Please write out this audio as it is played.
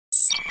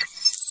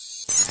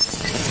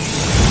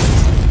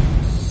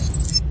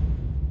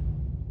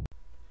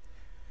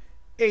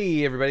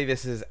Hey everybody,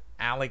 this is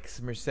Alex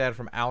Merced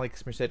from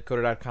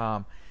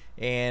alexmercedcoder.com,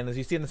 and as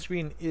you see on the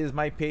screen is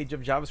my page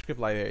of JavaScript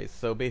libraries.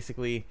 So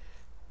basically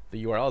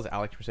the URL is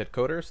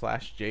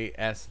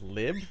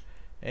alexmercedcoder/jslib,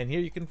 and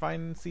here you can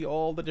find and see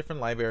all the different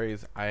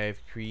libraries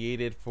I've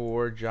created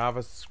for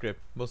JavaScript,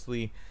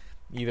 mostly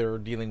either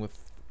dealing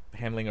with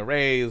handling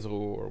arrays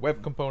or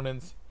web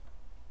components.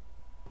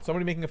 So I'm going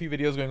to be making a few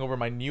videos going over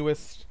my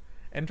newest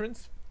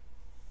entrants,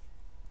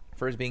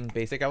 first being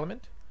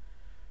BasicElement,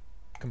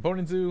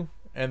 Component Zoo,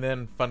 and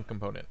then Fun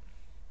Component.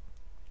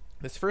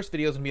 This first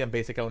video is going to be on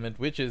BasicElement,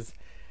 which is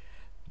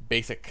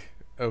basic.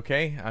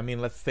 Okay, I mean,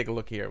 let's take a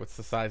look here. What's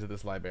the size of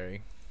this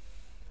library?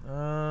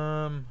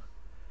 BasicElement,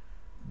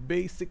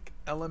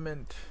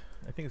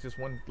 I think it's just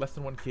less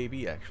than 1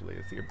 KB actually.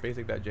 Let's see here,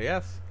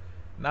 basic.js,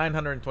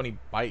 920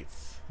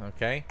 bytes.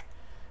 Okay,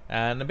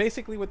 and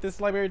basically what this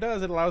library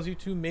does, it allows you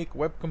to make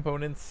web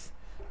components.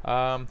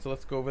 So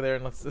let's go over there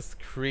and let's just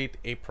create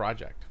a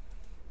project.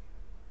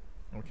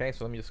 Okay,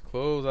 so let me just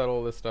close out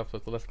all this stuff so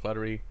it's less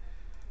cluttery.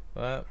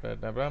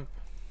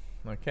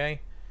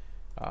 Okay,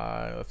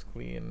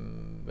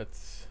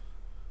 let's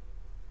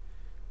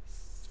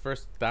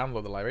first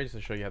download the library just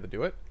to show you how to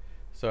do it.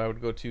 So I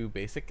would go to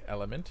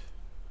BasicElement,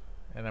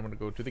 and I'm going to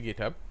go to the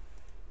GitHub.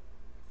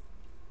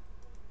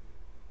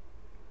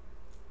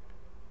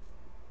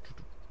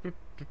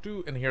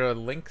 And here are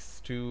links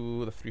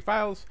to the 3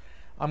 files.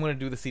 I'm going to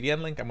do the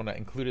CDN link. I'm going to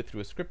include it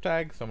through a script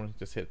tag. So I'm going to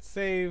just hit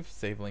save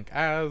link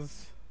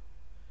as.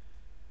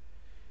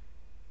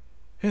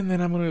 And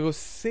then I'm going to go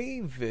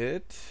save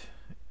it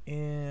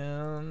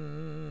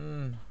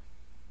in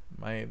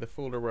the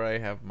folder where I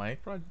have my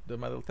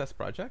little test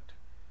project.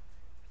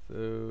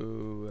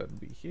 So that'd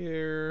be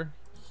here,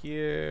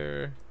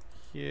 here,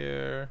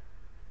 here,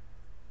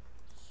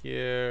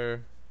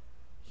 here,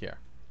 here.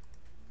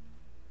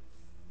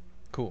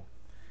 Cool.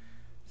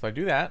 So I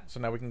do that. So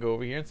now we can go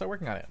over here and start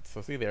working on it.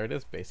 So see, there it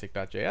is,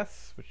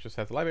 basic.js, which just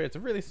has a library. It's a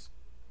really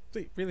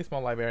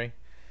small library.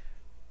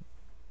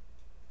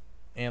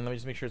 And let me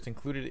just make sure it's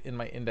included in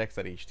my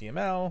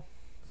index.html.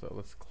 So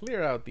let's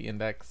clear out the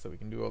index so we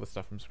can do all this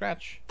stuff from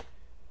scratch.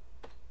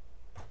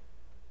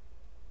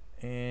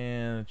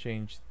 And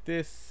change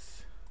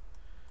this.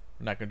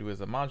 I'm not going to do it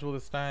as a module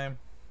this time.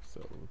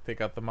 So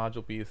take out the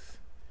module piece.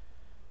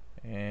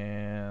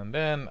 And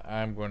then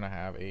I'm going to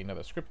have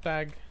another script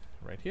tag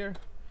right here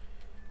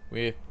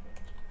with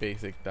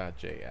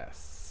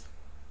basic.js.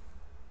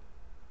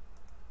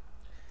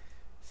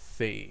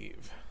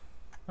 Save.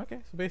 Okay,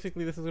 so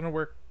basically this is going to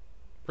work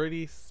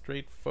pretty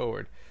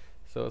straightforward.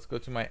 So let's go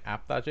to my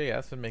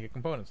app.js and make a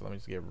component. So let me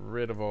just get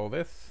rid of all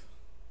this.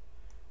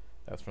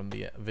 That's from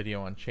the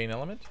video on chain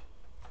element.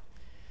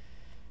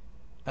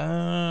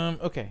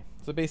 Okay,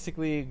 so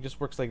basically it just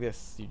works like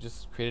this. You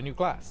just create a new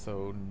class.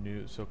 So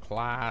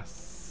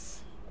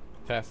class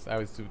test. I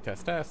always do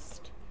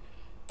test,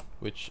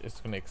 which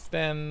is going to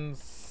extend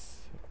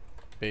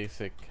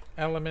basic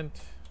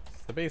element.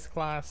 It's the base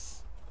class.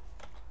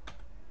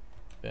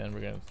 Then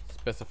we're going to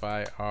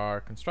specify our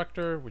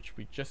constructor, which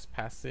we just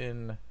pass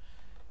in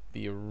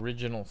the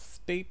original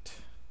state.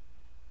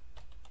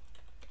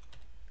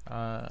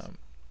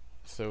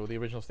 So the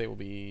original state will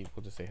be,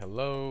 we'll just say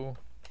hello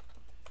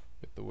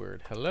with the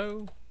word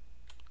hello.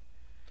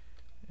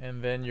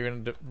 And then you're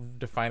going to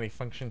define a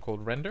function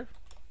called render.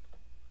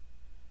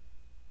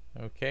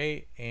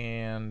 Okay,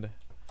 and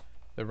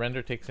the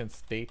render takes in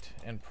state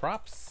and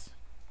props.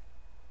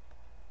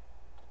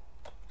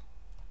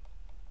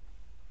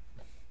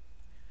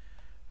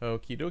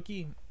 Okie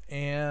dokie,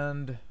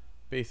 and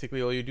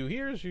basically all you do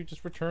here is you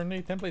just return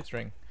a template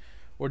string,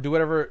 or do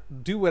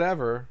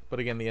whatever. But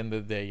again, at the end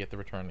of the day, you have to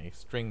return a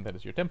string that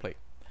is your template.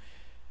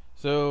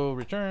 So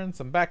return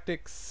some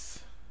backticks,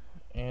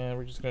 and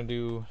we're just going to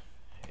do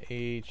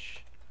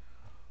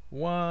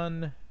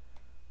h1,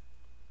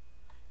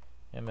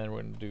 and then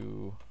we're going to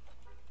do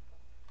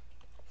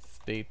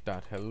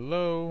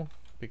state.hello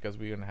because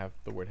we're going to have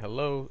the word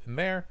hello in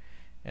there,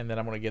 and then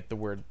I'm going to get the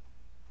word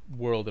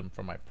world in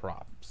from my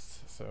props.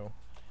 So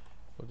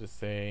we'll just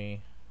say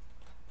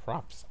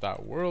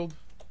props.world.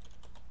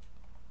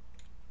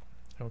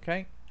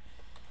 Okay,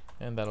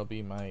 and that'll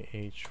be my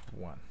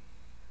h1.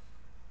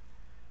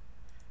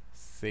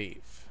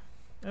 Save,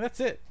 and that's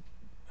it.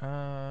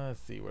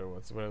 Let's see,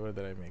 where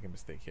did I make a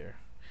mistake here?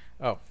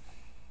 Oh,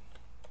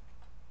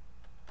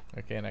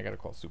 okay, and I gotta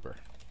call super.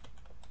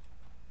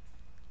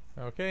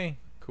 Okay,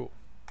 cool.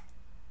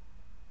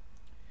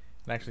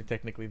 And actually,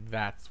 technically,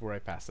 that's where I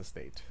pass the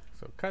state.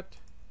 So cut.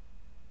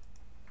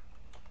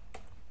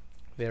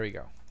 There we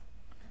go.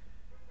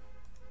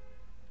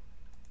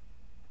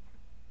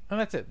 And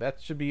that's it.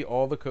 That should be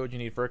all the code you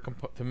need for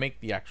to make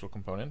the actual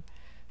component.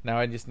 Now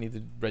I just need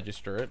to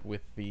register it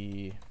with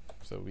the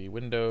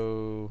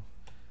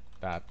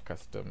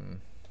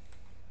window.custom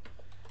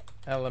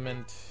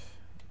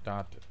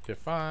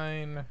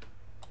element.define.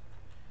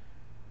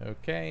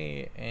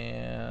 Okay,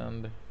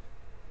 and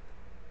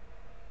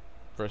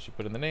first you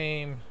put in the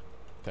name,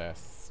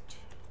 test,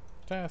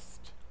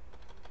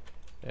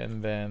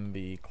 and then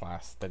the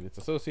class that it's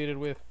associated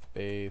with,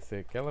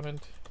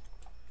 BasicElement,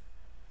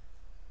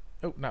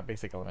 Oh, not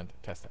basic element,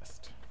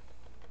 test.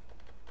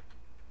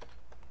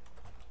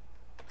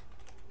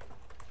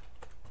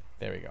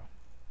 There we go.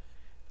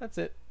 That's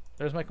it.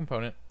 There's my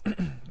component.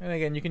 And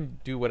again, you can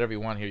do whatever you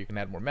want here. You can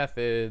add more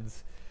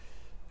methods,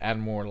 add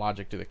more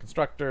logic to the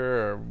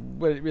constructor, or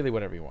really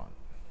whatever you want.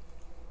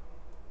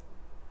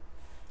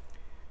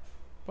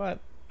 But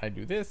I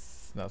do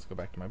this. Now let's go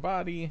back to my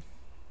body.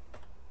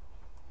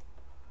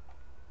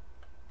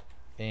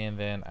 And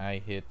then I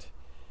hit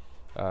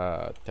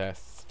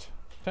test.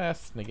 And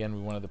again,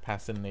 we wanted to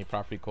pass in a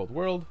property called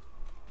world,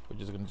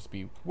 which is going to just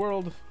be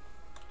world.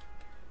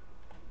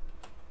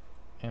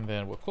 And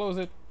then we'll close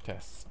it.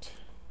 Test.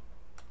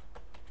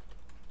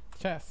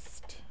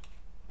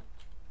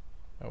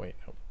 Oh wait,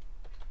 no.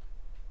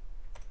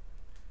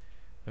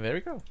 And there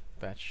we go.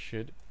 That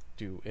should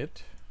do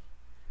it.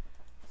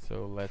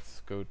 So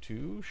let's go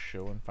to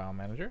show in file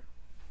manager.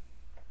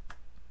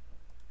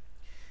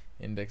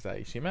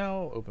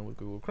 Index.html, open with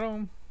Google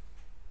Chrome.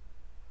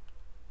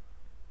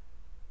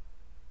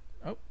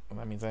 Oh, well,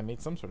 that means I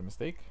made some sort of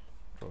mistake.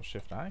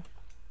 Control-Shift-I.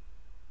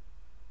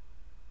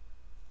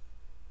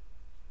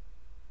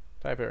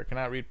 Type error,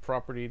 cannot read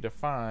property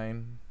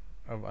define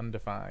of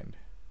undefined.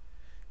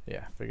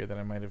 Yeah, figured that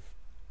I might have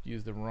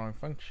used the wrong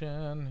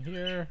function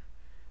here.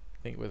 I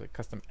think it was a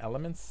custom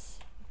elements.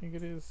 I think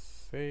it is.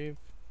 Save.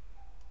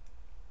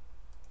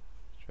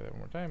 Try that one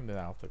more time, then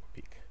I'll take a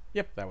peek.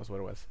 Yep, that was what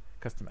it was.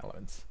 Custom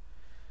elements.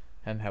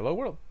 And hello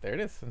world. There it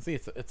is. And see,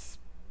 it's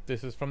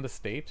this is from the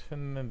state,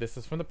 and then this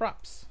is from the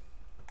props.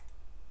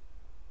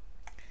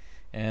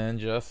 And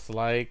just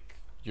like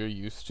you're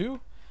used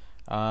to,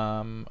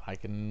 I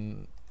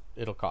can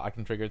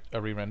trigger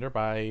a re-render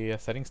by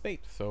setting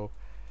state. So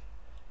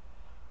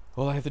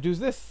all I have to do is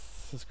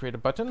this: is create a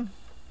button.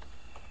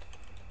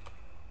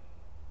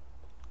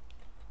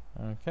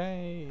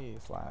 Okay,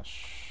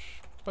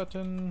 /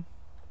 button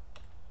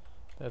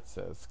that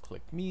says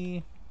click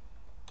me.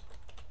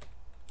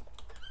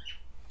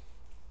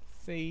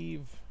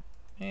 Save.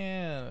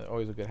 And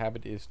always a good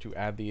habit is to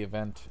add the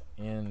event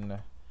in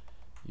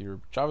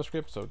your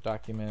JavaScript. So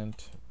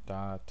document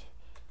dot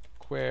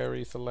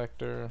query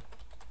selector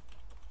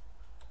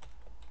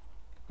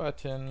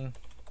button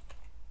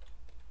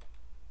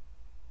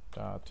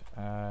dot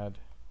add.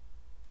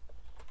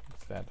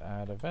 It's that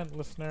add event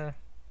listener.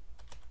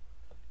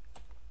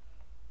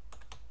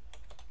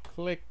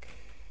 Click.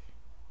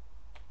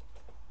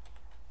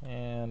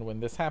 And when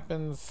this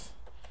happens,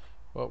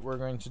 what we're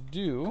going to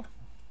do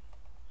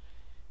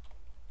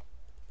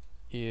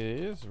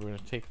is we're going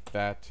to take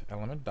that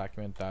element,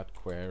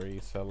 document.query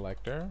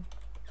selector,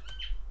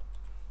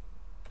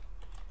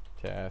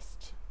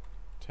 test.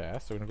 So we're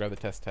going to grab the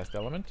test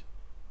element,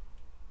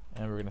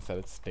 and we're going to set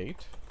its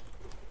state.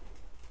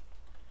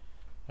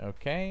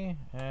 Okay,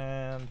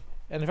 and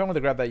if I want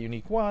to grab that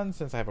unique one,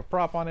 since I have a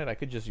prop on it, I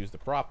could just use the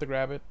prop to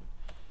grab it.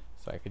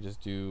 So I could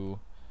just do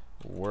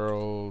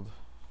world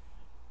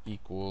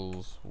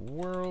equals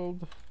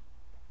world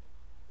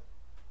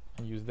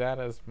and use that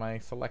as my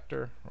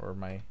selector or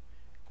my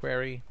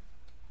query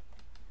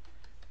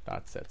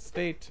dot set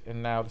state.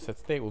 And now the set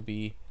state will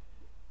be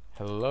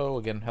hello,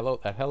 again hello,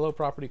 that hello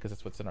property, because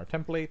it's what's in our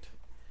template,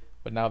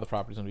 but now the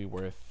property is going to be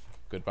worth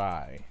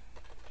goodbye.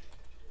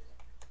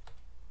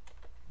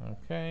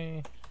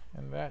 Okay,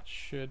 and that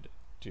should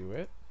do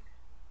it.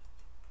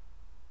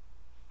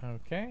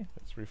 Okay,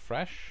 let's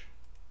refresh.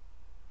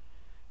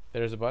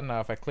 There's a button.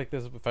 Now if I click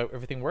this, if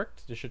everything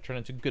worked, this should turn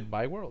into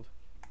goodbye world.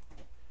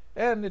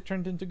 And it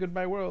turned into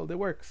goodbye world. It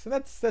works. And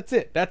that's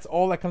it. That's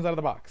all that comes out of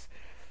the box.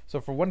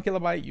 So for 1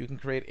 kilobyte, you can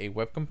create a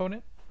web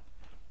component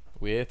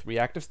with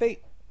reactive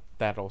state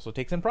that also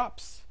takes in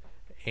props.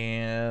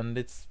 And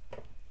it's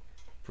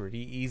pretty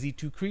easy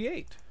to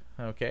create.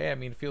 Okay, I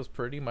mean, it feels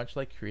pretty much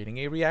like creating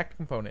a React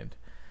component.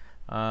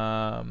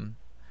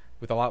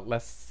 With a lot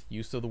less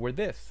use of the word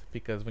this,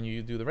 because when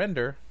you do the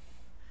render,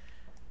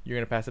 you're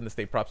going to pass in the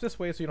state props this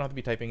way, so you don't have to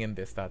be typing in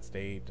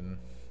this.state and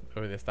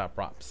or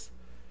this.props.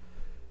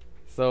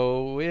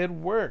 So it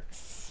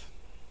works.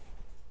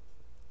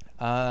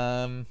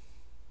 Yeah,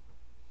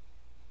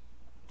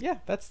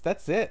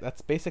 that's it.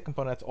 That's basic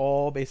component. That's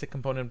all basic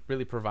component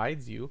really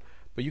provides you.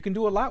 But you can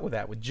do a lot with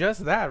that. With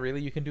just that,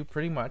 really, you can do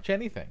pretty much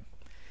anything.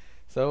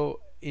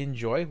 So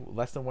enjoy.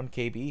 Less than 1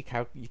 KB.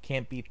 How you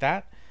can't beat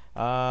that.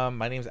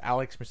 My name is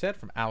Alex Merced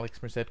from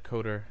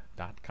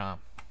alexmercedcoder.com.